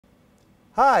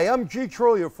Hi, I'm G.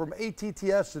 Truglia from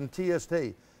ATTS and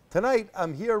TST. Tonight,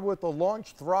 I'm here with the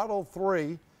Launch Throttle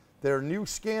III, their new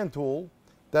scan tool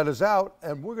that is out,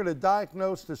 and we're going to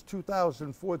diagnose this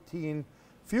 2014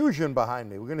 Fusion behind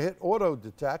me. We're going to hit auto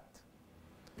detect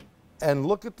and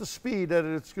look at the speed that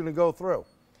it's going to go through.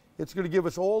 It's going to give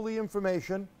us all the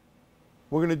information.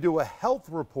 We're going to do a health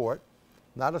report,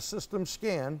 not a system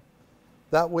scan.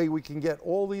 That way we can get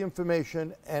all the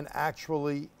information and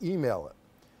actually email it.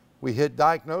 We hit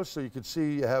diagnose, so you can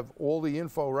see you have all the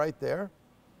info right there.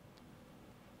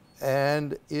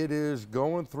 And it is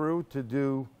going through to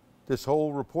do this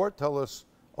whole report, tell us,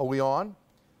 are we on?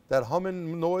 That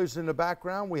humming noise in the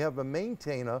background, we have a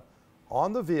maintainer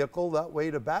on the vehicle. That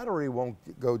way the battery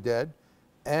won't go dead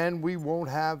and we won't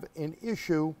have an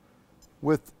issue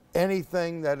with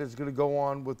anything that is going to go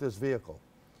on with this vehicle.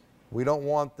 We don't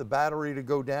want the battery to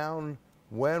go down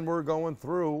when we're going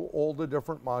through all the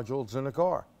different modules in the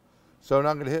car. So now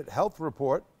I'm going to hit health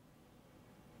report,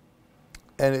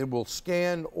 and it will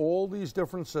scan all these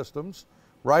different systems.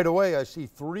 Right away, I see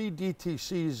 3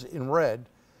 DTCs in red,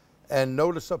 and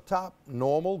notice up top,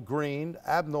 normal, green,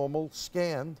 abnormal,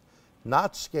 scanned,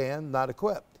 not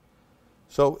equipped.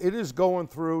 So it is going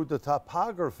through the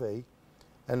topography,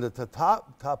 and the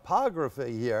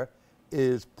topography here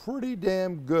is pretty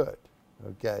damn good,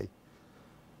 okay?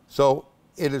 So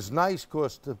it is nice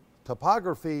because the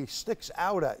topography sticks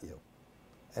out at you.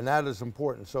 And that is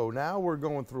important. So now we're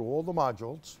going through all the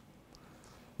modules.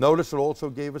 Notice it also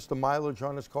gave us the mileage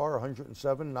on this car,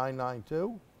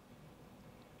 107,992.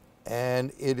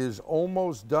 And it is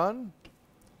almost done.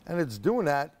 And it's doing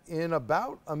that in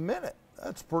about a minute.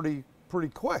 That's pretty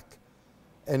quick.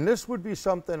 And this would be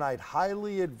something I'd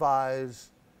highly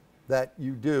advise that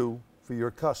you do for your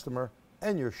customer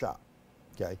and your shop.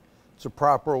 Okay? It's a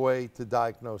proper way to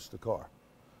diagnose the car.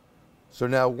 So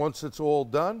now once it's all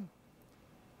done,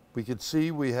 we can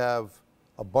see we have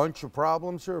a bunch of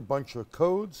problems here, a bunch of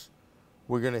codes.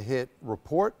 We're going to hit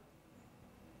report.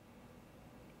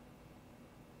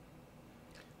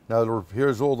 Now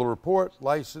here's all the report,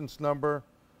 license number,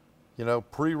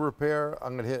 pre-repair.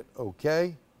 I'm going to hit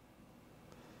OK.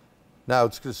 Now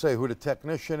it's going to say who the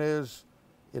technician is.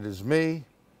 It is me.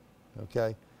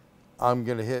 Okay. I'm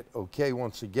going to hit OK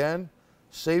once again.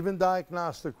 Save and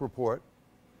diagnostic report.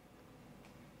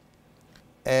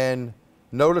 And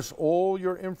notice all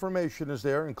your information is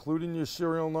there, including your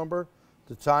serial number,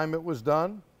 the time it was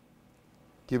done,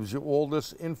 gives you all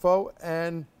this info,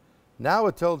 and now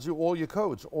it tells you all your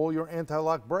codes, all your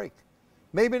anti-lock brake.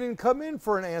 Maybe it didn't come in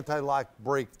for an anti-lock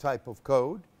brake type of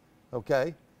code,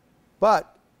 okay?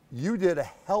 But you did a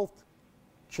health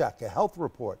check, a health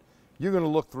report. You're going to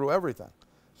look through everything.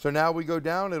 So now we go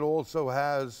down. It also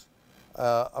has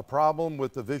a problem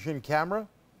with the vision camera,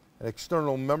 an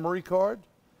external memory card.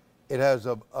 It has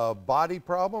a body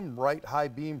problem, right high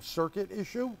beam circuit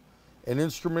issue, an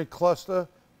instrument cluster,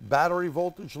 battery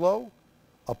voltage low,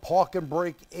 a park and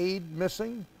brake aid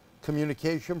missing,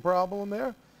 communication problem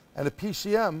there, and a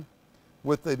PCM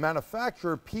with the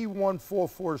manufacturer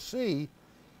P144C.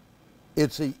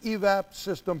 It's a evap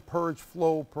system purge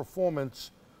flow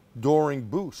performance during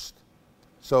boost.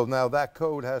 So now that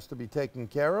code has to be taken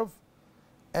care of,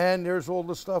 and there's all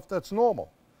the stuff that's normal.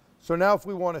 So now if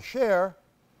we want to share,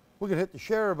 we're going to hit the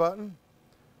share button.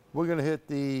 We're going to hit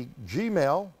the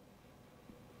Gmail.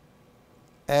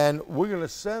 And we're going to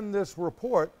send this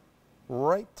report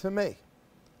right to me.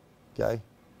 Okay?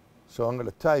 So I'm going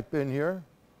to type in here,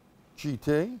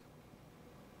 GT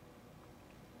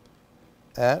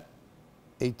at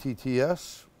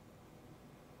ATTS.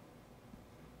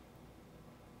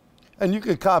 And you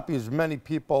can copy as many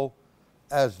people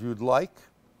as you'd like.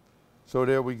 So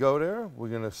there we go there. We're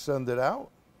going to send it out.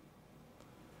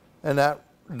 And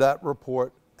that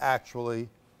report actually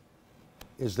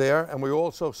is there. And we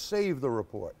also save the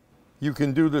report. You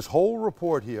can do this whole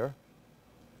report here.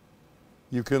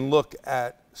 You can look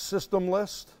at system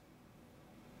list.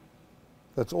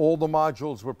 That's all the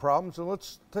modules with problems. And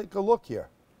let's take a look here.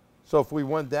 So if we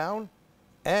went down,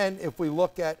 and if we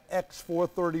look at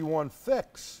X-431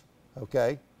 fix,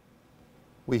 okay,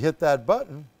 we hit that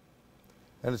button,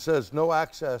 and it says no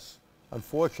access,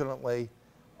 unfortunately,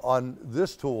 on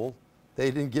this tool. They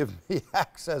didn't give me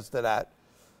access to that.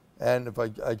 And if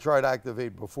I tried to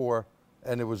activate before,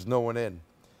 and there was no one in.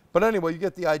 But anyway, you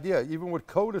get the idea. Even with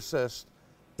Code Assist,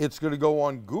 it's going to go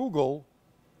on Google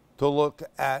to look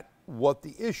at what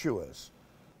the issue is.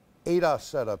 ADAS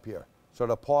setup here. So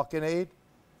the parking aid,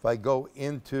 if I go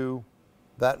into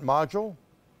that module,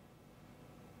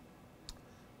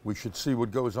 we should see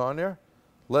what goes on there.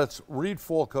 Let's read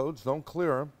fault codes, don't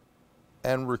clear them,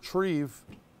 and retrieve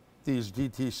these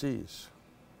DTCs.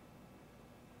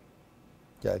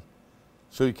 Okay.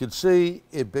 So you can see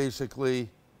it basically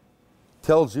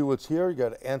tells you what's here. You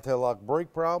got an anti-lock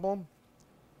brake problem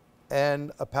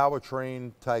and a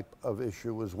powertrain type of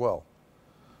issue as well.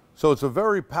 So it's a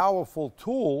very powerful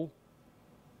tool,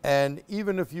 and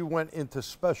even if you went into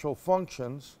special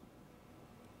functions,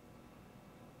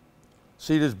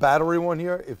 see this battery one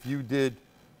here? If you did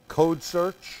code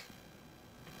search,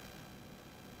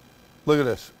 look at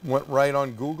this, went right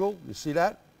on Google, you see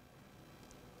that?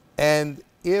 And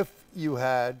if you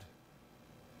had,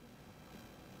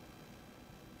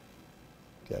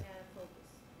 okay,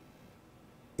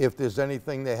 if there's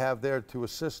anything they have there to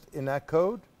assist in that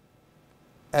code,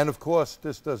 and of course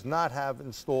this does not have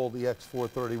installed the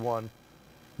X-431,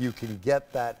 you can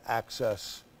get that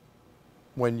access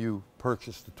when you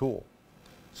purchase the tool.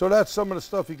 So that's some of the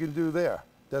stuff you can do there.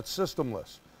 That's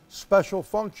systemless. Special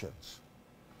functions.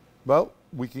 Well,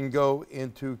 we can go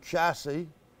into chassis,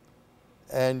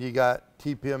 and you got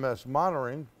TPMS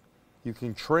monitoring. You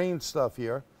can train stuff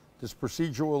here. This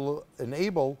procedure will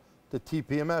enable the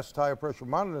TPMS, tire pressure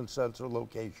monitoring sensor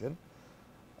location,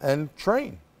 and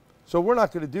train. So we're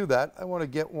not going to do that. I want to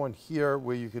get one here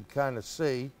where you could kind of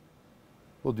see.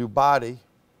 We'll do body,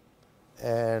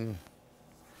 and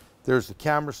there's the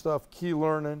camera stuff, key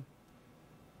learning,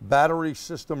 battery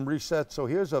system reset. So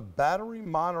here's a battery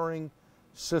monitoring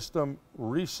system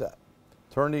reset.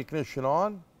 Turn the ignition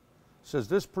on. It says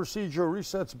this procedure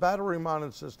resets battery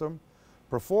monitoring system.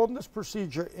 Perform this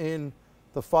procedure in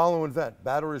the following event.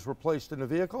 Battery is replaced in the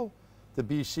vehicle. The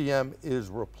BCM is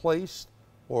replaced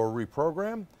or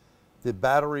reprogrammed. The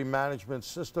battery management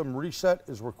system reset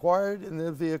is required in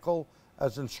the vehicle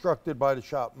as instructed by the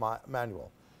shop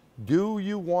manual. Do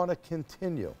you want to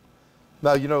continue?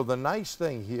 Now, you know, the nice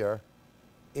thing here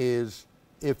is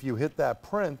if you hit that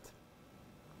print,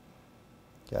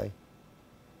 okay,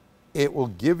 it will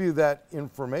give you that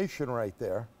information right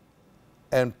there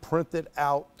and print it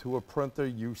out to a printer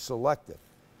you selected.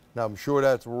 Now, I'm sure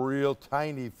that's real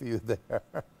tiny for you there,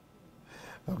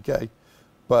 okay?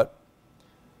 But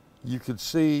you could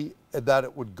see that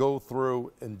it would go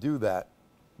through and do that.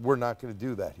 We're not going to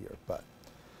do that here, but.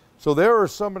 So there are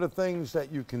some of the things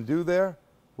that you can do there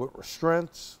with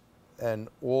restraints and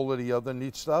all of the other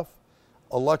neat stuff.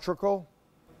 Electrical.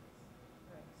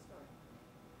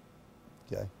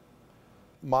 Okay.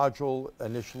 Module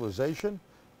initialization.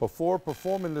 Before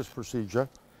performing this procedure,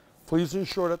 please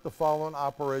ensure that the following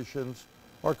operations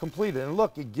are completed. And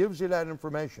look, it gives you that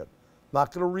information.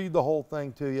 Not going to read the whole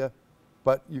thing to you,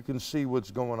 but you can see what's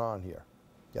going on here.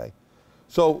 Okay.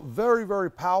 So very,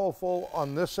 very powerful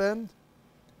on this end.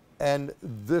 And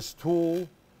this tool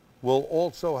will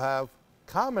also have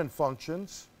common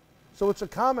functions. So it's a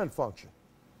common function.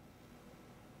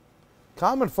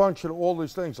 Common function, all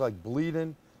these things like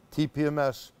bleeding,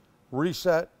 TPMS,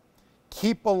 reset,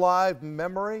 keep alive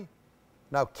memory.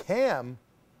 Now CAM,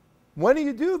 when do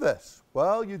you do this?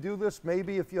 Well, you do this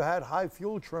maybe if you had high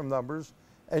fuel trim numbers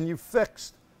and you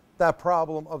fixed that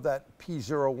problem of that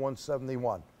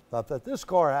P0171. Not that this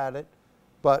car had it,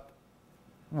 but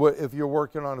if you're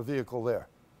working on a vehicle there.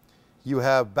 You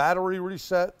have battery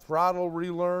reset, throttle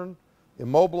relearn,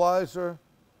 immobilizer,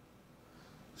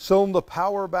 cylinder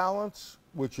power balance,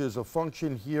 which is a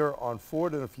function here on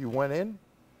Ford, and if you went in,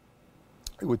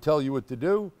 it would tell you what to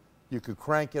do. You could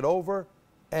crank it over,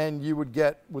 and you would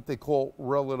get what they call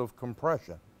relative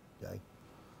compression, okay?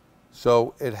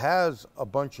 So it has a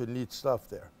bunch of neat stuff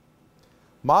there.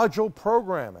 Module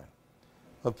programming.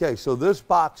 Okay, so this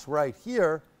box right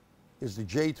here is the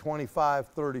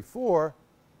J2534,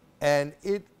 and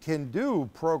it can do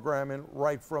programming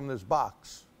right from this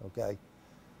box, okay?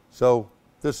 So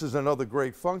this is another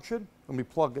great function. Let me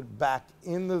plug it back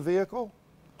in the vehicle,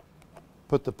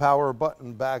 put the power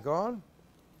button back on,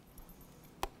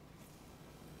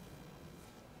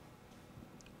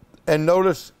 and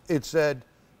notice it said,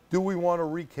 do we want to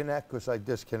reconnect, because I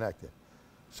disconnected.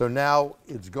 So now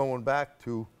it's going back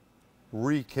to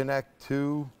reconnect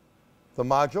to the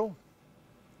module.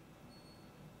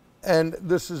 And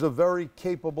this is a very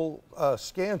capable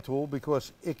scan tool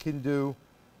because it can do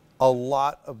a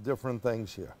lot of different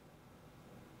things here.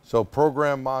 So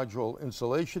program module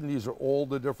installation, these are all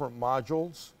the different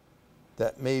modules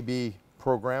that may be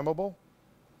programmable.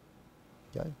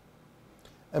 Okay.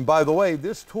 And by the way,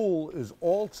 this tool is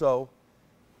also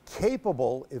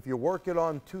capable, if you're working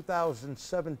on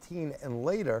 2017 and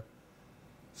later,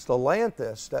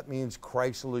 Stellantis, that means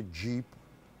Chrysler, Jeep,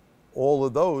 all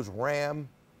of those, Ram,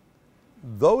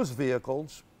 those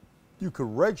vehicles, you could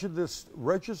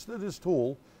register this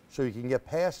tool so you can get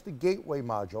past the gateway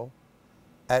module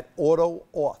at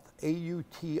AutoAuth,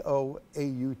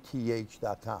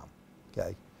 AutoAuth.com.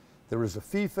 Okay, There is a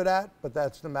fee for that, but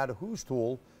that's no matter whose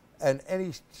tool. And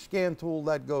any scan tool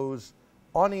that goes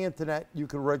on the internet, you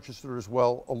can register as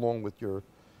well, along with your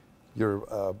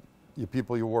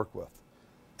people you work with.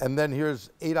 And then here's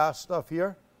ADAS stuff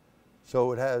here.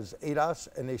 So it has ADAS,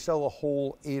 and they sell a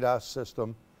whole ADAS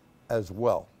system as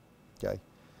well. Okay.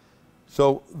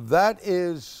 So that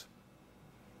is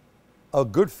a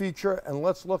good feature, and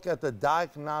let's look at the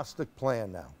diagnostic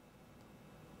plan now.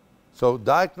 So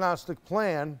diagnostic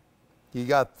plan, you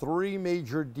got 3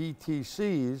 major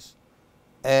DTCs,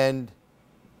 and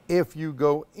if you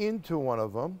go into one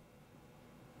of them,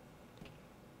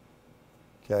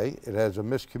 okay, it has a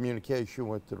miscommunication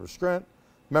with the restraint,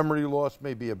 memory loss,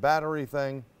 maybe a battery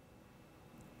thing,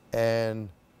 and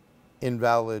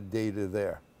invalid data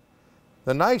there.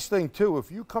 The nice thing too,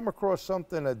 if you come across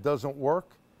something that doesn't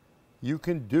work, you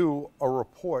can do a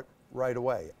report right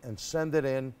away and send it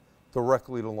in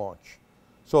directly to launch.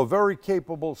 So a very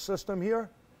capable system here.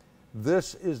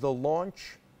 This is the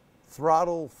Launch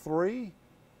Throttle III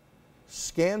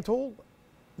scan tool.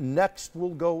 Next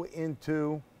we'll go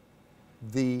into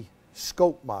the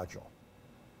scope module.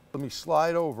 Let me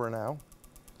slide over now,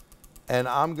 and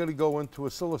I'm going to go into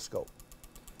oscilloscope.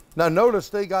 Now notice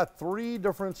they got 3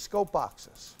 different scope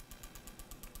boxes.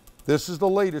 This is the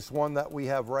latest one that we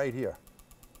have right here.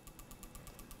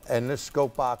 And this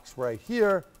scope box right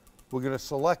here, we're going to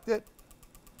select it,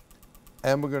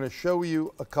 and we're going to show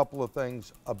you a couple of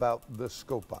things about this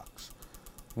scope box.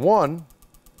 One,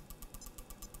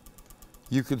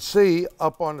 you can see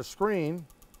up on the screen,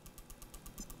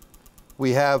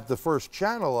 we have the first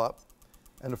channel up,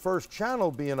 and the first channel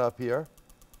being up here,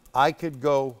 I could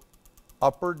go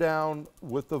up or down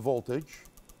with the voltage.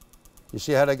 You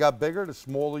see how they got bigger? The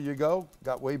smaller you go,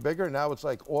 got way bigger. Now it's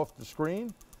like off the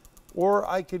screen. Or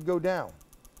I could go down.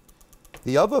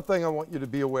 The other thing I want you to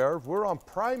be aware of, we're on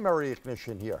primary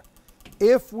ignition here.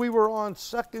 If we were on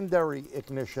secondary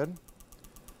ignition,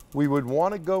 we would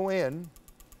want to go in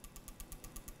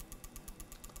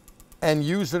and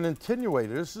use an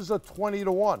attenuator. This is a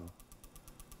 20-to-1.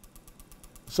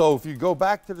 So if you go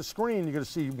back to the screen, you're going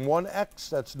to see 1X,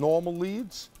 that's normal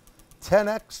leads.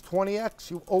 10X, 20X,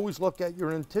 you always look at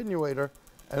your attenuator,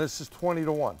 and this is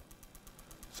 20-to-1.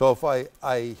 So if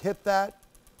I hit that,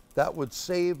 that would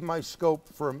save my scope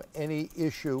from any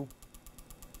issue,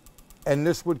 and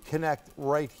this would connect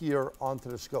right here onto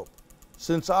the scope.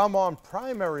 Since I'm on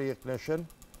primary ignition,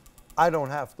 I don't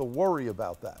have to worry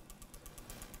about that.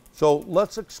 So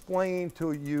let's explain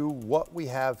to you what we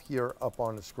have here up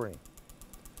on the screen.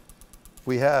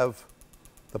 We have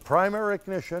the primary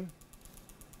ignition.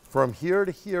 From here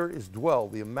to here is dwell,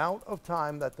 the amount of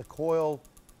time that the coil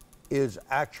is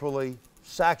actually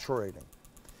saturating.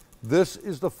 This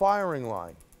is the firing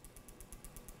line.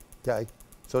 Okay,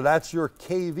 so that's your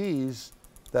KVs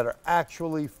that are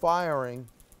actually firing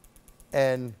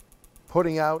and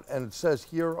putting out, and it says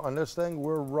here on this thing,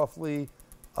 we're roughly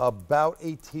about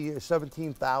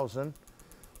 17,000.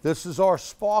 This is our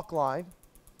spark line,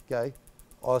 okay?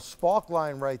 Our spark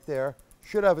line right there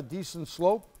should have a decent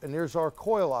slope, and there's our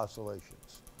coil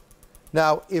oscillations.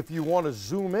 Now, if you want to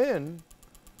zoom in,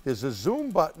 there's a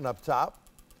zoom button up top,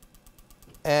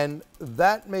 and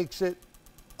that makes it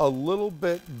a little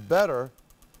bit better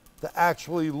to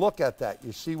actually look at that.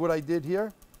 You see what I did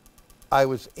here? I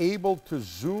was able to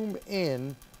zoom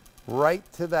in right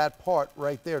to that part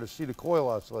right there to see the coil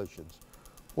oscillations,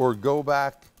 or go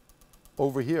back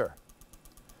over here.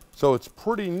 So it's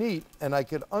pretty neat, and I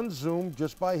could unzoom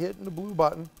just by hitting the blue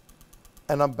button,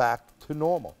 and I'm back to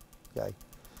normal, okay?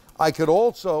 I could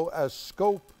also, as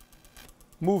scope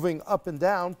moving up and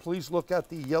down, please look at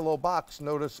the yellow box.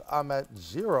 Notice I'm at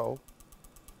 0.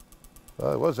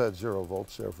 I was at 0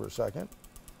 volts there for a second.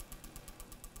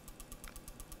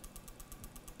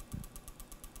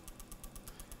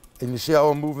 And you see how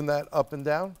I'm moving that up and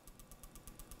down?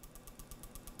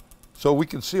 So we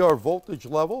can see our voltage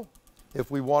level. If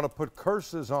we want to put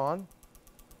cursors on,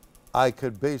 I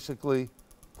could basically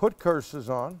put cursors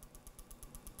on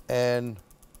and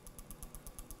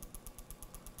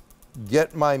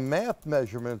get my math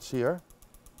measurements here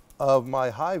of my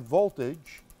high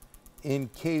voltage in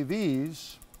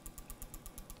kVs.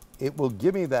 It will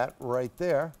give me that right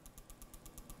there.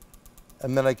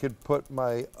 And then I could put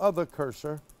my other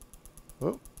cursor,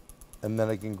 and then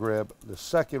I can grab the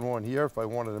second one here if I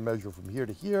wanted to measure from here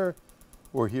to here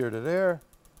or here to there.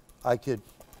 I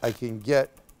can get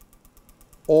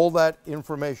all that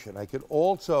information. I could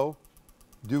also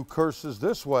do cursors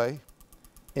this way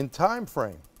in time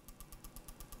frame,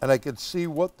 and I could see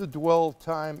what the dwell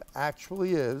time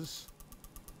actually is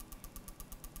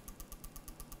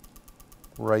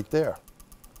right there.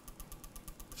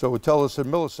 So it would tell us in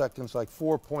milliseconds, like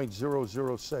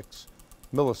 4.006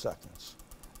 milliseconds.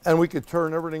 And we could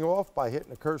turn everything off by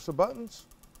hitting the cursor buttons,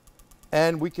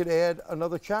 and we could add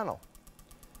another channel.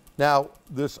 Now,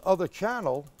 this other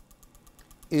channel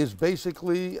is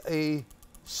basically a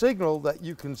signal that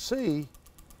you can see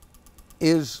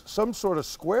is some sort of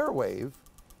square wave,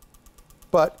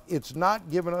 but it's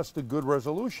not giving us the good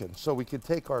resolution. So we could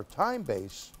take our time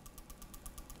base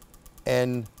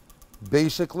and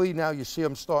basically, now you see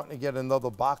I'm starting to get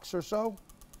another box or so.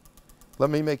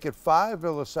 Let me make it 5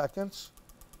 milliseconds,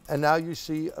 and now you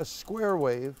see a square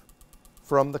wave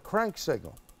from the crank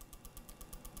signal.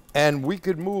 And we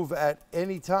could move at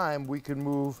any time, we can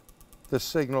move the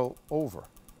signal over.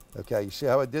 Okay, you see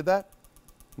how I did that?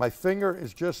 My finger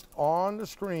is just on the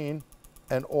screen,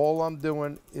 and all I'm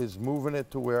doing is moving it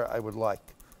to where I would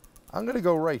like. I'm going to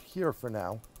go right here for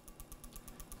now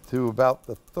to about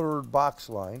the 3rd box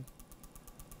line.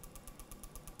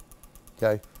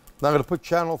 Okay, now I'm going to put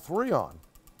channel 3 on.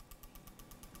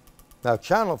 Now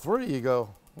channel 3, you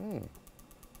go,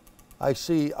 I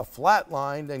see a flat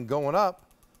line then going up.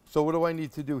 So what do I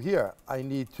need to do here? I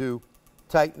need to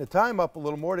tighten the time up a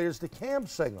little more. There's the cam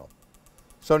signal.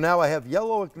 So now I have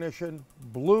yellow ignition,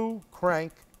 blue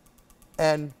crank,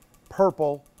 and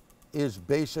purple is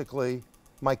basically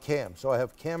my cam. So I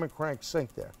have cam and crank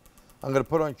sync there. I'm going to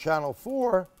put on channel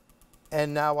 4,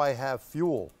 and now I have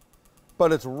fuel.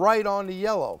 But it's right on the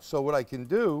yellow. So what I can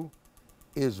do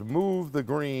is move the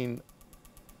green,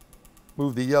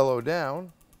 move the yellow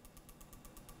down,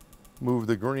 move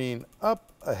the green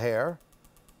up a hair,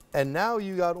 and now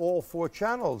you got all 4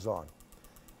 channels on.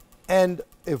 And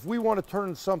if we want to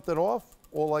turn something off,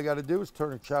 all I got to do is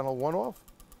turn channel 1 off.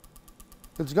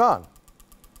 It's gone.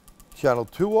 Channel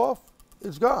 2 off,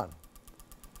 it's gone.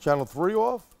 Channel 3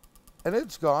 off, and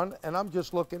it's gone, and I'm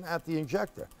just looking at the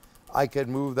injector. I could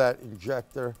move that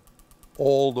injector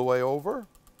all the way over.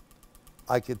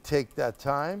 I could take that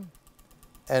time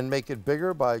and make it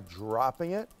bigger by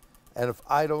dropping it. And if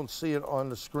I don't see it on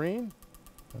the screen,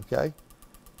 okay,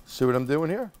 see what I'm doing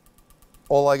here?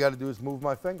 All I got to do is move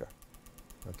my finger,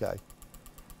 okay?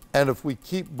 And if we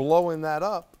keep blowing that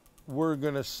up, we're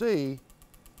going to see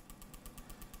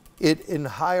it in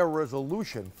higher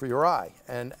resolution for your eye.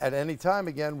 And at any time,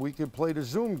 again, we could play the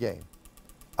zoom game.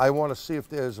 I want to see if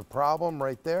there's a problem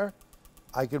right there.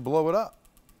 I could blow it up,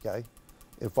 okay?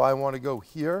 If I want to go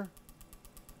here,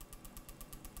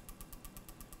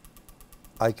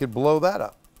 I could blow that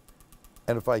up.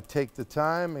 And if I take the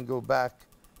time and go back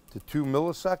to 2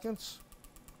 milliseconds,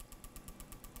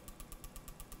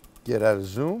 get out of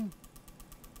zoom,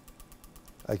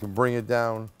 I can bring it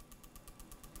down.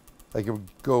 I can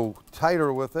go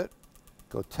tighter with it,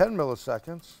 go 10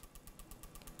 milliseconds,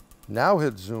 now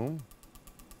hit zoom,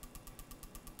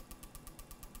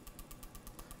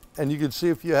 and you can see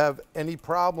if you have any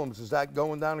problems. Is that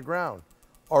going down the ground?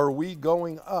 Are we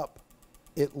going up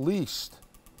at least?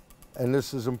 And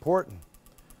this is important.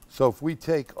 So if we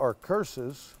take our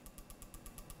cursors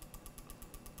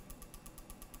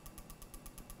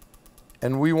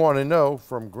and we want to know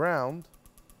from ground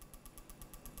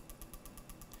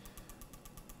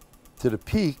to the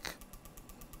peak,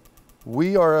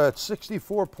 we are at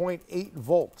 64.8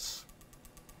 volts.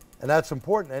 And that's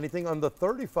important. Anything under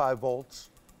 35 volts,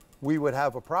 we would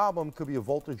have a problem. Could be a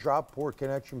voltage drop, poor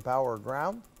connection, power, or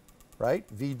ground, right?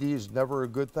 VD is never a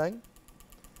good thing.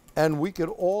 And we could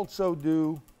also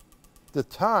do the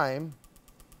time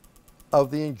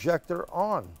of the injector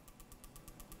on.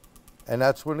 And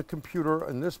that's when the computer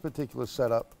in this particular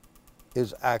setup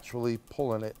is actually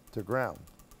pulling it to ground.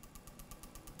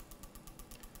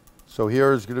 So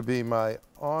here is going to be my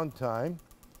on time,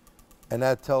 and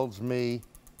that tells me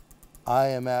I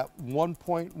am at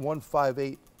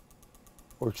 1.158,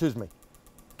 or excuse me,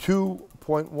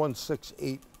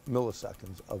 2.168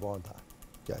 milliseconds of on time,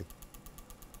 okay?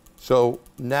 So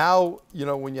now, you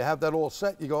know, when you have that all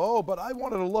set, you go, oh, but I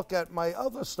wanted to look at my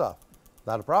other stuff.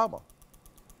 Not a problem.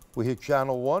 We hit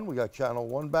channel 1, we got channel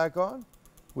 1 back on,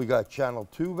 we got channel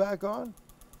 2 back on,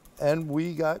 and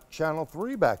we got channel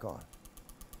 3 back on.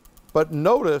 But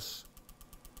notice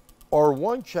our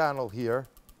 1 channel here,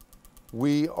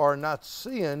 we are not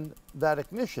seeing that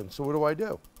ignition. So what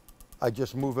do? I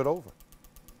just move it over.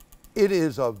 It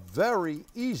is a very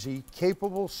easy,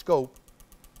 capable scope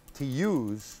to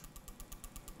use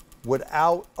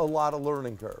without a lot of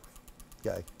learning curve,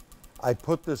 okay? I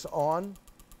put this on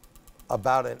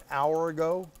about an hour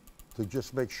ago to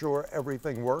just make sure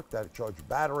everything worked. I charged the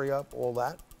battery up, all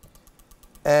that.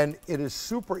 And it is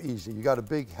super easy. You got a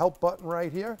big help button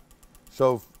right here.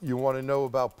 So if you want to know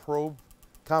about probe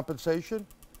compensation,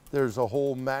 There's a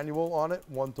whole manual on it,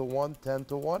 1:1,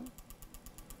 10:1.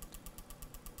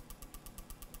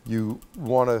 You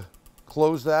want to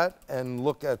close that and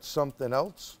look at something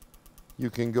else, you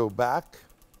can go back.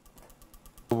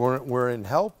 We're in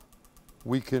help.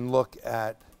 We can look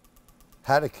at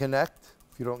how to connect.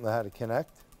 If you don't know how to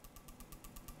connect,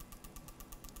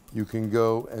 you can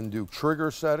go and do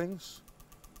trigger settings.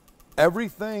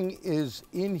 Everything is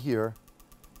in here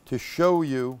to show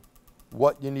you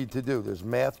what you need to do. There's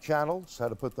math channels, how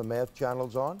to put the math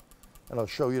channels on, and I'll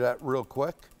show you that real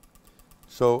quick.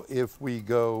 So if we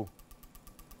go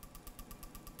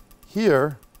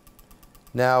here,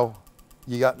 now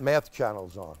you got math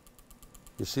channels on.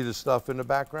 You see the stuff in the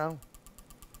background?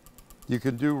 You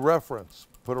can do reference,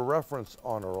 put a reference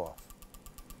on or off.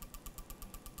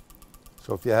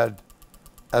 So if you had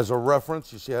as a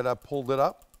reference, you see how that pulled it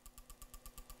up?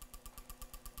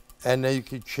 And then you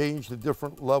can change the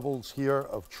different levels here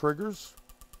of triggers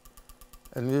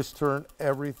and just turn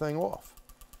everything off.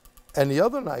 And the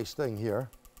other nice thing here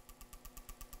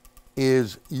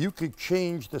is you could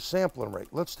change the sampling rate.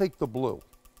 Let's take the blue.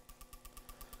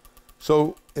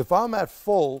 So if I'm at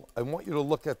full, I want you to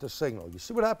look at the signal. You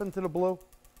see what happened to the blue?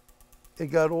 It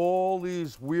got all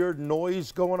these weird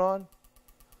noise going on.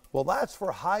 Well, that's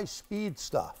for high speed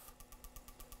stuff.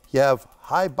 You have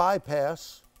high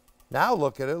bypass. Now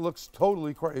look at it, it looks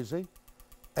totally crazy.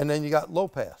 And then you got low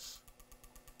pass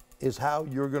is how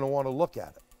you're going to want to look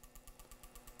at it.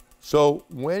 So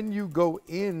when you go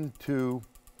into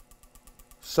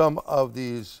some of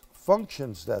these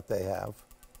functions that they have,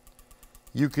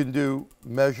 you can do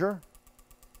measure,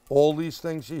 all these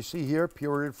things you see here,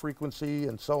 period, frequency,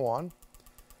 and so on.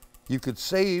 You could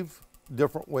save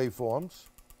different waveforms.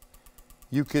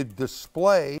 You could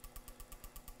display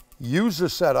user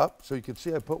setup. So you can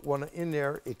see I put one in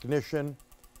there, ignition,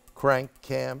 crank,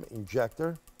 cam,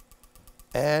 injector.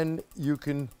 And you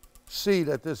can see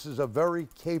that this is a very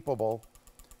capable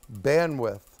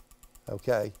bandwidth,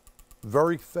 okay?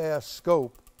 Very fast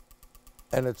scope,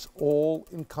 and it's all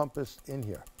encompassed in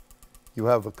here. You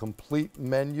have a complete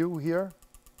menu here,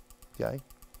 okay?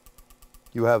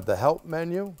 You have the help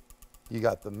menu, you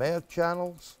got the math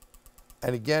channels,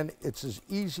 and again, it's as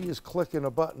easy as clicking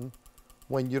a button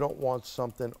when you don't want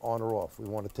something on or off. We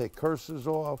want to take cursors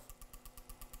off,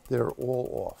 they're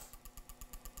all off.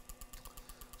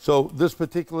 So this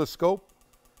particular scope,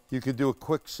 you could do a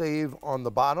quick save on the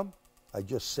bottom. I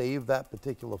just saved that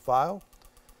particular file.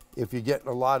 If you're getting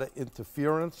a lot of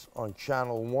interference on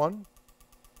channel 1,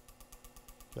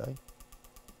 okay,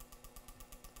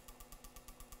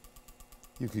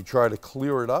 you could try to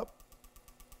clear it up.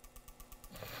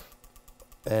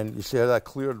 And you see how that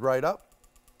cleared right up?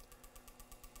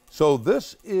 So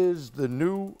this is the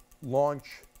new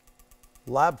launch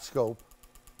lab scope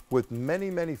with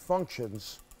many, many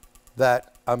functions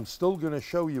that I'm still going to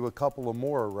show you a couple of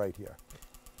more right here.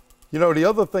 You know, the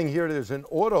other thing here, there's an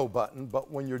auto button,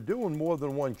 but when you're doing more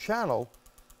than one channel,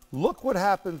 look what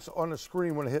happens on the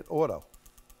screen when I hit auto.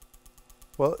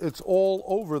 Well, it's all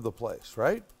over the place,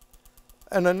 right?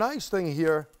 And the nice thing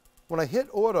here, when I hit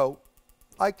auto,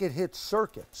 I could hit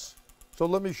circuits. So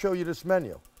let me show you this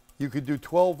menu. You could do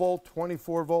 12 volt,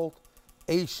 24 volt,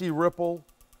 AC ripple,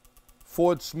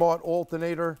 Ford Smart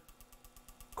alternator,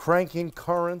 cranking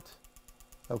current,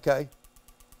 okay?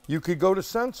 You could go to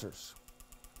sensors.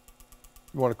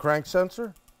 You want a crank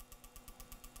sensor?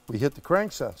 We hit the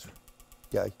crank sensor,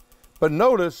 okay? But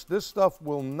notice this stuff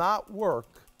will not work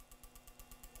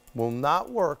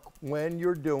when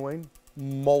you're doing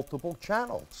multiple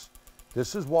channels.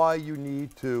 This is why you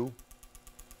need to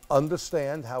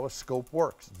understand how a scope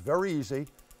works. It's very easy.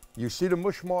 You see the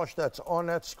mushmash that's on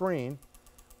that screen.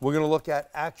 We're going to look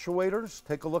at actuators.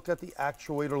 Take a look at the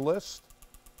actuator list.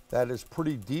 That is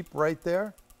pretty deep right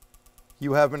there.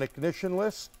 You have an ignition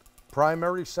list,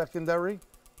 primary,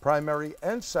 primary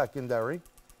and secondary.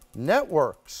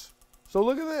 Networks. So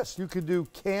look at this. You could do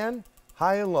CAN,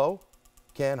 high and low.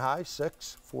 CAN high,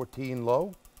 6, 14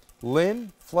 low.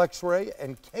 LIN, FlexRay,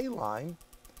 and K-line.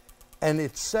 And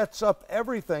it sets up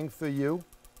everything for you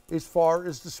as far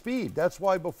as the speed. That's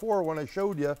why before when I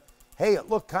showed you, hey, it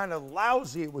looked kind of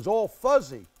lousy, it was all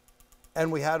fuzzy.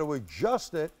 And we had to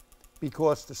adjust it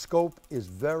because the scope is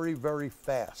very, very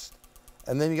fast.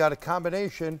 And then you got a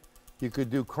combination. You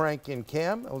could do crank and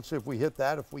cam. Let's see if we hit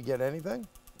that, if we get anything,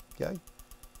 okay?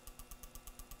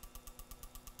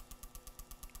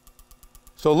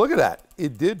 So look at that.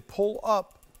 It did pull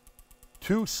up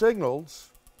 2 signals,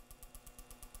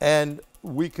 and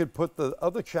we could put the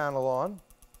other channel on.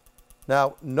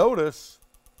 Now, notice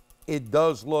it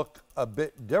does look a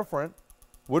bit different.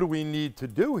 What do we need to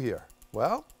do here?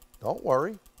 Well, don't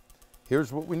worry.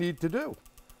 here's what we need to do.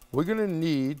 We're going to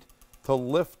need to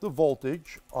lift the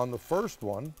voltage on the first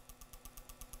one,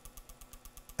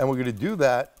 and we're going to do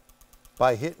that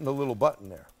by hitting the little button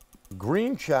there.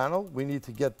 Green channel, we need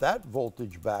to get that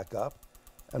voltage back up.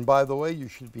 And by the way, you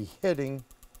should be hitting,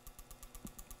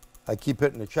 I keep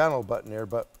hitting the channel button there,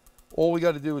 but all we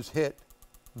got to do is hit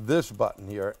this button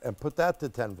here and put that to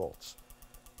 10 volts.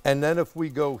 And then if we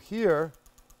go here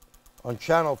on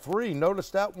channel 3, notice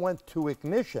that went to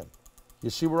ignition. You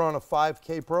see we're on a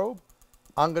 5K probe.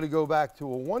 I'm going to go back to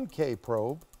a 1K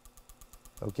probe,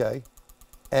 okay?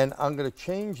 And I'm going to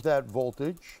change that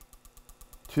voltage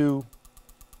to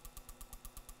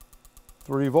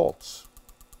 3 volts.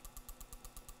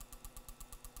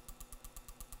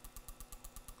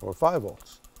 Or 5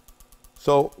 volts.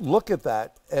 So look at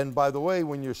that. And by the way,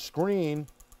 when your screen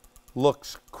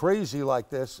looks crazy like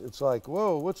this, it's like,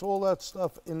 whoa, what's all that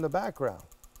stuff in the background?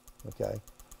 Okay.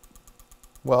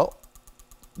 Well,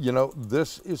 you know,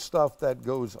 this is stuff that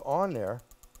goes on there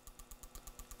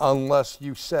unless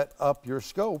you set up your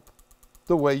scope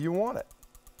the way you want it.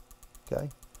 Okay.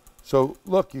 So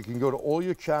look, you can go to all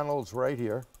your channels right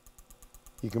here.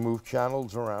 You can move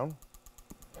channels around.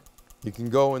 You can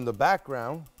go in the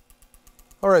background.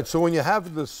 All right, so when you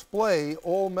have the display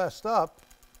all messed up,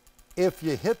 if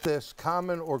you hit this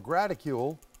common or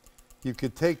graticule, you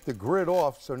could take the grid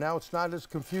off, so now it's not as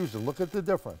confusing. Look at the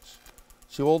difference.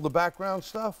 See all the background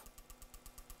stuff?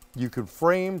 You can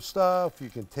frame stuff, you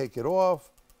can take it off.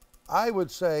 I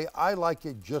would say I like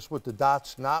it just with the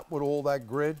dots, not with all that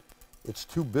grid. It's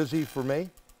too busy for me,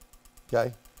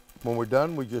 okay? When we're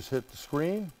done, we just hit the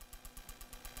screen.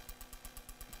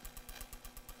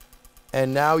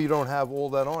 And now you don't have all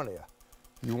that on here.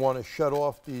 You want to shut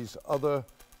off these other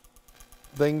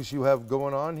things you have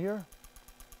going on here.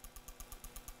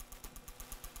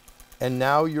 And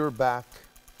now you're back.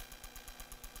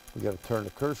 We got to turn the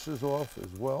cursors off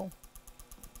as well.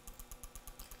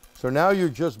 So now you're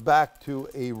just back to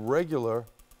a regular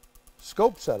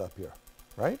scope setup here,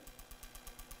 right?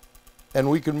 And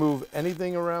we can move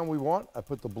anything around we want. I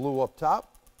put the blue up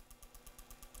top.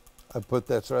 I put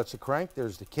that, so that's the crank,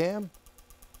 there's the cam.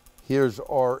 Here's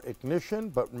our ignition,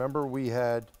 but remember we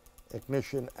had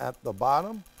ignition at the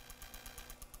bottom.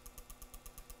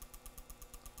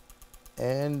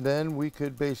 And then we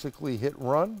could basically hit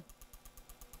run.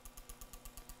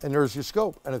 And there's your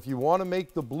scope. And if you want to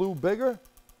make the blue bigger,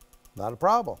 not a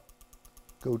problem.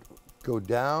 Go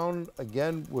down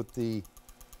again with the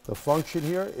function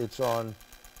here. It's on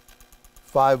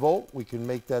 5 volt. We can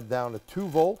make that down to 2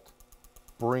 volt.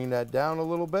 Bring that down a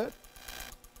little bit.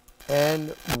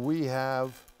 And we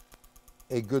have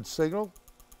a good signal.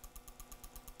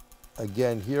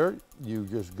 Again here, you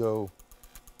just go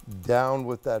down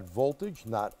with that voltage,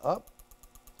 not up.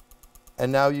 And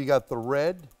now you got the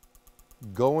red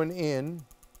going in.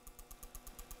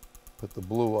 Put the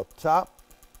blue up top.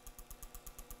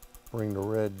 Bring the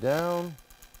red down.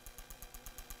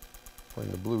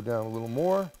 Bring the blue down a little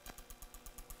more.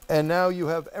 And now you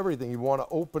have everything. You want to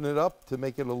open it up to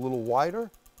make it a little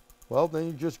wider. Well, then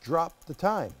you just drop the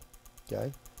time,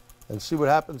 okay? And see what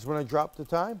happens when I drop the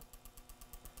time?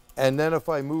 And then if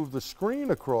I move the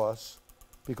screen across,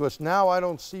 because now I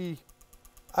don't see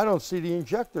the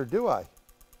injector, do I?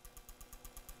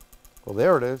 Well,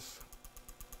 there it is.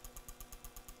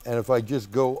 And if I just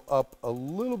go up a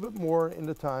little bit more in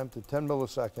the time to 10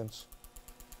 milliseconds,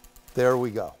 there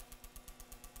we go.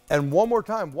 And one more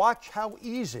time, watch how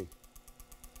easy.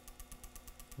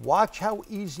 Watch how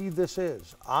easy this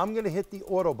is. I'm going to hit the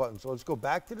auto button. So let's go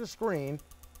back to the screen.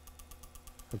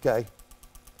 Okay.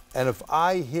 And if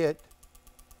I hit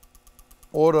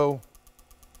auto,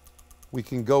 we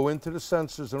can go into the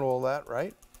sensors and all that,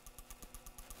 right?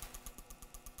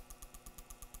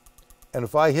 And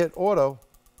if I hit auto,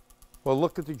 well,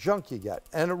 look at the junk you get.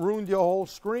 And it ruined your whole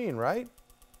screen, right?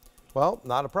 Well,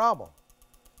 not a problem.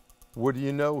 What do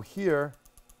you know here?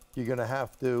 You're going to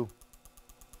have to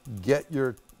get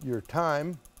your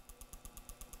time.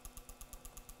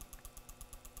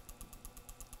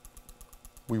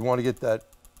 We want to get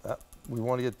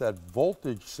that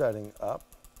voltage setting up.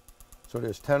 So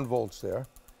there's 10 volts there.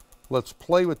 Let's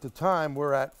play with the time.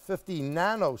 We're at 50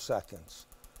 nanoseconds.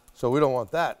 So we don't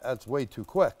want that. That's way too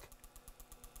quick.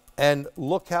 And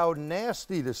look how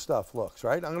nasty this stuff looks,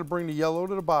 right? I'm going to bring the yellow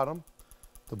to the bottom,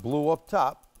 the blue up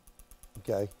top,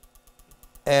 okay?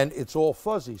 And it's all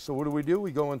fuzzy. So what do?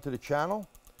 We go into the channel.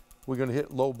 We're going to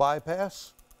hit low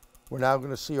bypass. We're now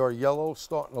going to see our yellow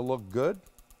starting to look good.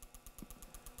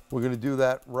 We're going to do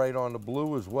that right on the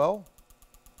blue as well.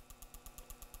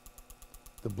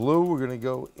 The blue, we're going to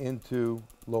go into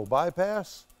low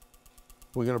bypass.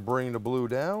 We're going to bring the blue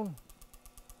down.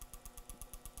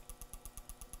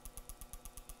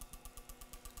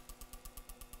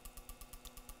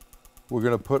 We're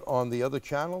going to put on the other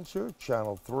channels here,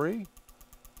 channel 3,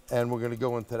 and we're going to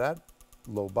go into that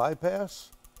low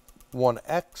bypass,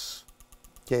 1X.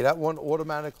 Okay, that one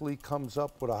automatically comes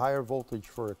up with a higher voltage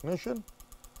for ignition.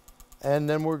 And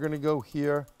then we're going to go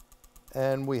here,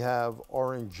 and we have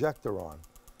our injector on.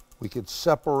 We could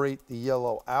separate the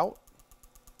yellow out.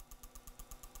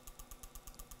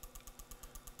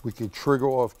 We could trigger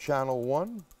off channel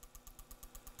 1,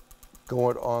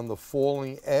 going on the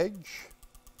falling edge,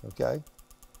 okay?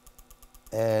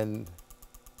 And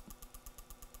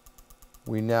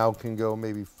we now can go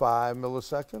maybe 5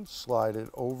 milliseconds, slide it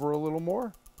over a little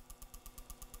more.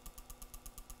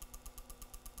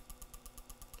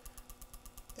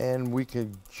 And we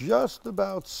can just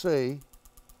about see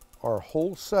our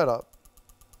whole setup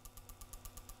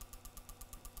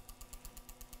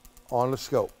on the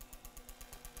scope.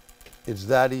 It's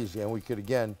that easy. And we could,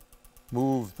 again,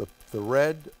 move the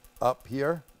red up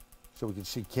here so we can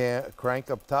see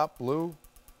crank up top, blue.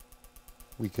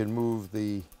 We can move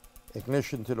the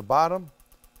ignition to the bottom,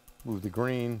 move the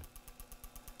green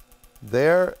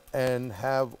there, and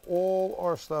have all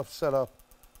our stuff set up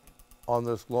on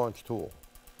this launch tool.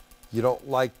 You don't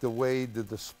like the way the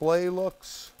display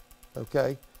looks,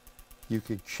 okay? You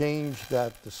could change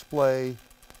that display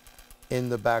in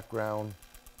the background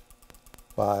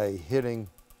by hitting,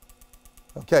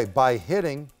 by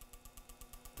hitting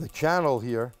the channel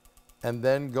here and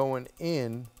then going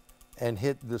in and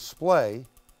hit display,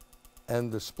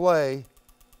 and display,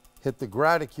 hit the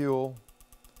graticule,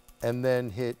 and then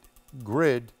hit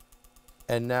grid,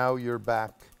 and now you're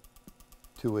back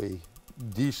to a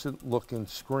decent looking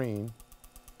screen.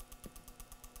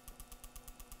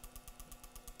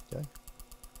 Okay.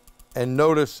 And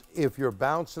notice if you're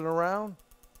bouncing around,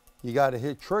 you got to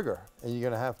hit trigger, and you're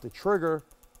going to have to trigger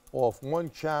off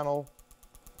one channel,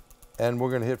 and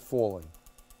we're going to hit falling.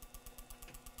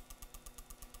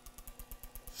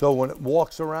 So when it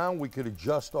walks around, we could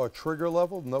adjust our trigger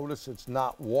level. Notice it's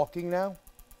not walking now,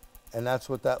 and that's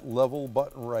what that level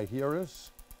button right here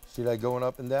is. See that going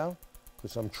up and down?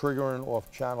 Because I'm triggering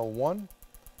off channel 1,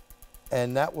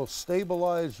 and that will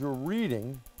stabilize your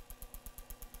reading,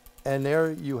 and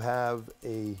there you have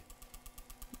a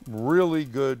really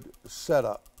good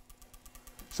setup.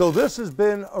 So this has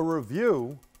been a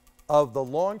review of the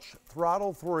Launch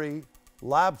Throttle III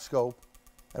Lab Scope,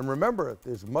 and remember,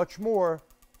 there's much more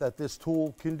that this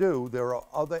tool can do. There are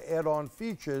other add-on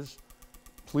features.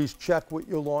 Please check with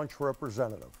your launch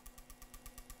representative.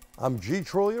 I'm G.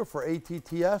 Truglia for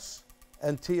ATTS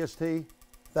and TST.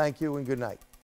 Thank you and good night.